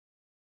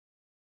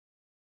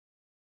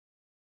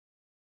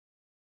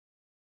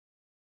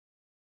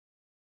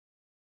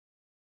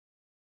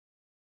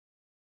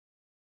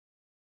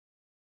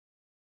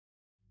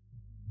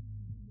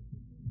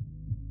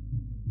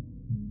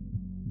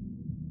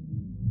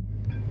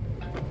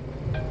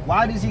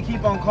Why does he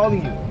keep on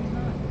calling you?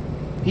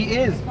 He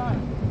is.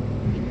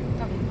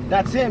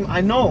 That's him.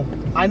 I know.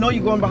 I know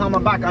you're going behind my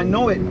back. I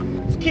know it.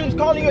 He keeps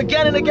calling you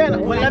again and again.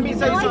 Well, let me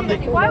tell you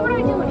something. Why would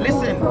I do it?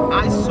 Listen,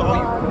 I saw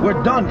you.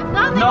 We're done.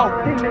 No.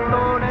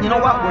 You know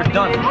what? We're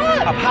done.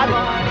 I've had it.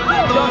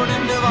 Done.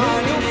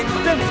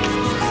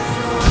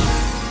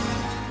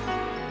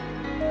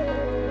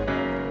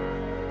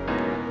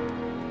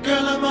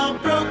 Girl, I'm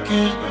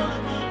heartbroken.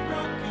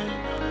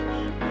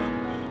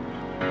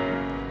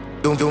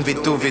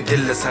 तू भी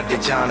दिल साडी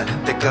जान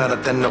ते कर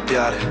तन्नो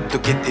प्यार तू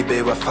कितनी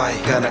बेवफाई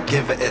कर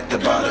give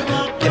एतबार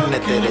किन्ने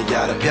तेरे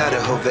यार प्यार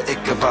होवे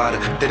एक बार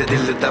तेरे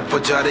दिल दा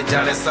पुजारी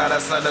जाने सारा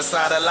सारा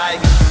सारा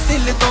like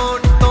दिल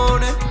तोड़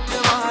तोड़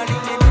वाड़ी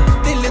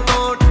दिल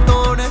तोड़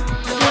तोड़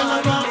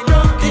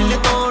दिल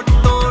तोड़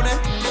तोड़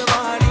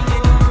वाड़ी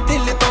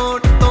दिल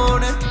तोड़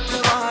तोड़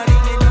वाड़ी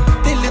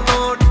दिल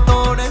तोड़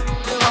तोड़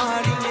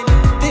वाड़ी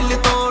दिल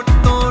तोड़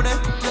तोड़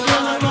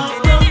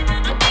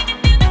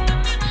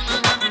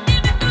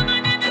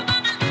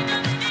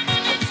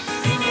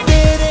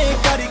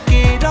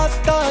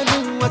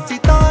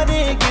सितारे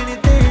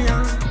गिनते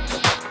हैं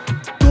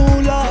तू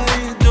लाए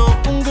जो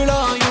उंगला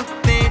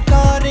युक्ते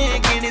तारे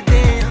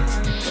गिनते हैं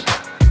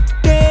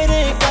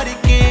तेरे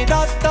करके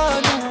राता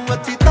नू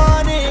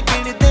सितारे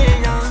गिनते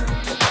हैं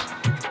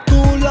तू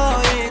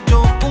लाए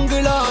जो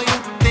उंगला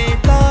युक्ते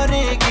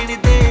तारे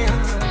गिनते हैं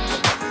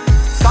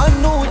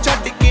सानू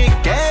छड्ड के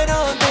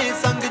गैरां दे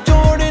संग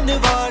जोड़न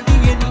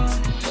वाली नी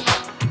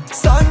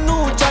सानू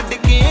छड्ड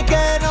के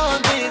गैरां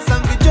दे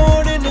संग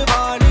जोड़न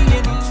वाली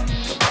नी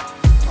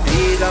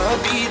तेरा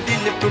भी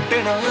दिल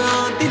टूटना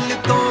दिल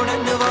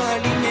तोड़न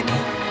वाली नहीं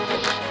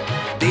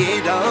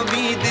तेरा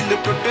भी दिल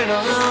टूटना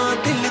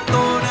दिल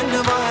तोड़न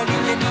वाली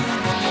नहीं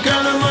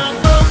Girl, I'm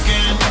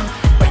heartbroken,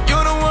 but you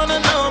don't wanna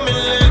know me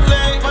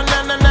lately. But na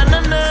na na na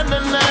na na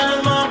na,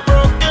 I'm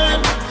heartbroken,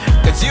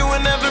 'cause you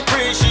will never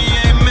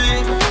appreciate me.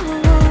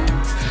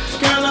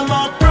 Girl, I'm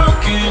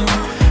heartbroken,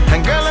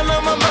 and girl, I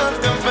know my mouth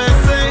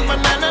confessing. But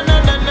na na na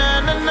na na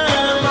na na,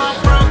 I'm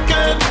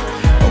heartbroken,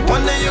 but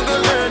one day you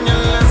gon' learn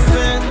your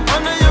lesson.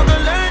 One day you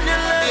gon' learn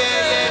your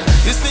lesson.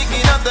 You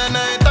sneaking out the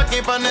night,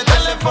 talking on the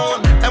telephone,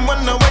 and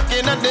when I'm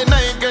waking at the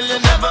night, girl,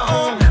 you're never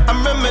home. I'm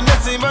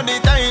reminiscing about the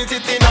time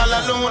sitting all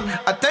alone.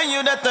 I tell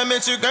you that I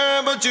miss you, girl,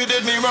 but you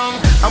did me wrong.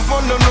 I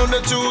wanna know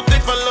the truth,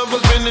 if our love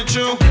was really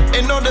true.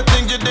 Ain't all the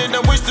things you did,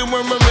 I wish they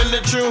were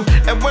really true.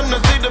 And when I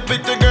see the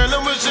picture, girl, I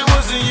wish it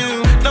wasn't you.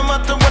 No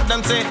matter what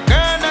I'm saying,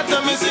 girl, that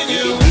I'm missing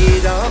you.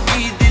 Tera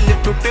bhi dil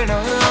टूटना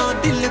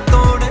दिल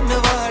तोड़न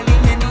वाली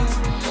नहीं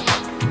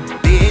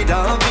तेरा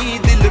भी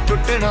दिल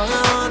टूटना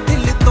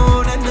दिल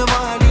तोड़न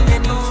वाली नहीं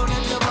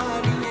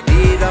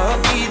तेरा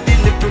भी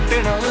दिल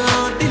टूटना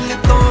दिल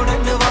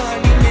तोड़न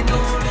वाली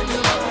नहीं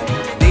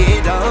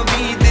तेरा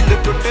भी दिल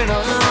टूटना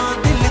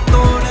दिल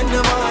तोड़न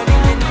वाली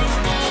नहीं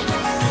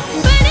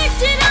बड़े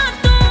चिरा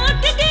तो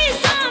उठ गई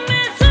सा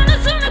मैं सुन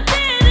सुन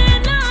तेरे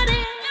नारे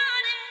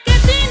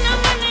कदी न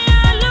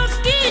मनिया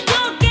लोकी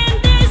जो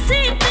कहंदे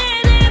सी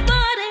तेरे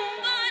बारे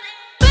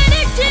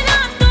बड़े चिरा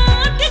तो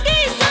उठ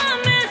गई सा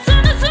मैं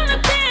सुन सुन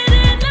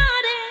तेरे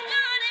नारे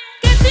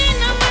कदी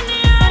न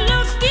मनिया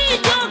लोकी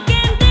जो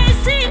कहंदे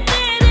सी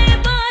तेरे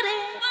बारे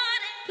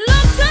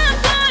लोकां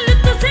कोल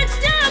तू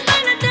सच्चा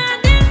बनदा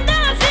दिंदा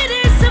फिर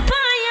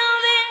सफाइयां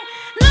वे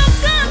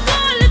लोकां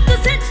कोल तू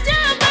सच्चा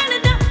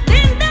बनदा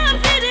दिंदा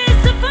फिर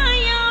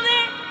सफाइयां वे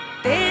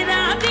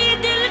तेरा भी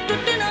दिल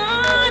टूटना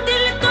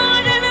दिल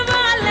तोड़न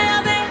वाला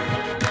वे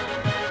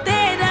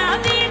तेरा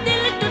भी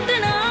दिल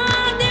टूटना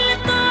दिल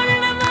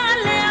तोड़न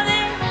वाला वे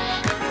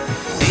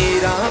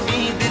तेरा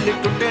भी दिल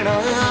टूटना